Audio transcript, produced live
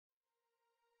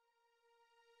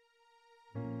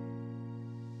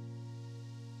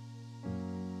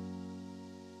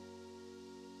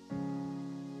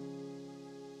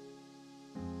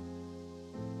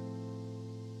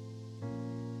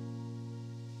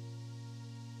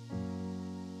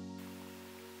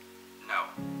No,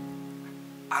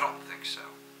 I don't think so.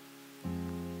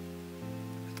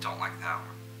 I don't like that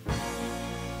one.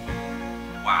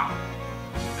 Wow,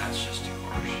 that's just too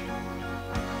harsh.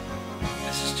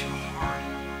 This is too hard.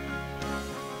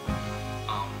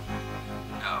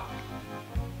 No.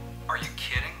 Are you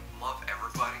kidding? Love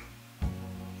everybody?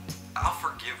 I'll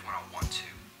forgive when I want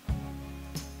to.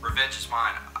 Revenge is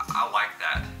mine. I like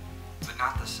that. But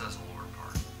not the says the Lord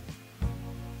part.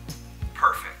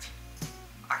 Perfect.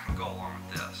 I can go along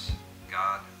with this.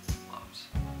 God loves.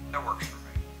 That works for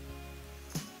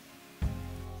me.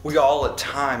 We all at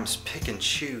times pick and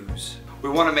choose. We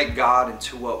want to make God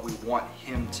into what we want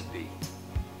Him to be.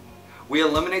 We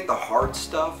eliminate the hard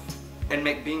stuff and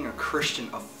make being a Christian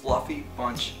a fluffy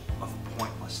bunch of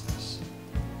pointlessness.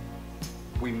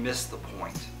 We miss the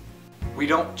point. We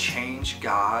don't change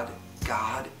God,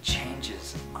 God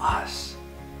changes us.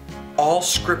 All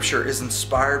Scripture is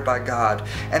inspired by God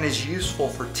and is useful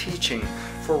for teaching,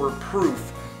 for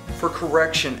reproof, for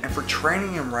correction, and for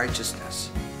training in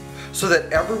righteousness, so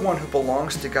that everyone who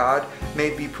belongs to God may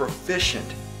be proficient,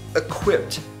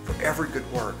 equipped for every good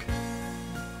work.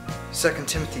 2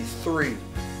 Timothy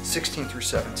 3:16 through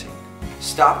 17.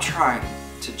 Stop trying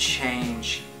to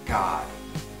change God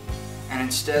and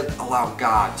instead allow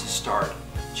God to start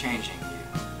changing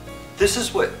you. This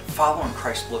is what following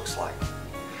Christ looks like.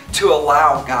 To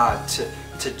allow God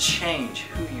to change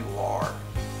who you are.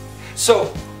 So,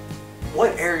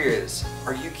 what areas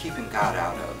are you keeping God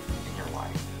out of in your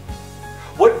life?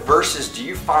 What verses do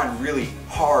you find really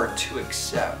hard to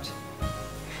accept?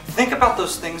 Think about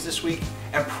those things this week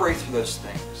and pray through those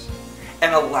things.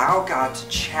 And allow God to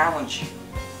challenge you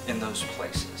in those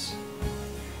places.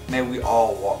 May we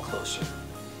all walk closer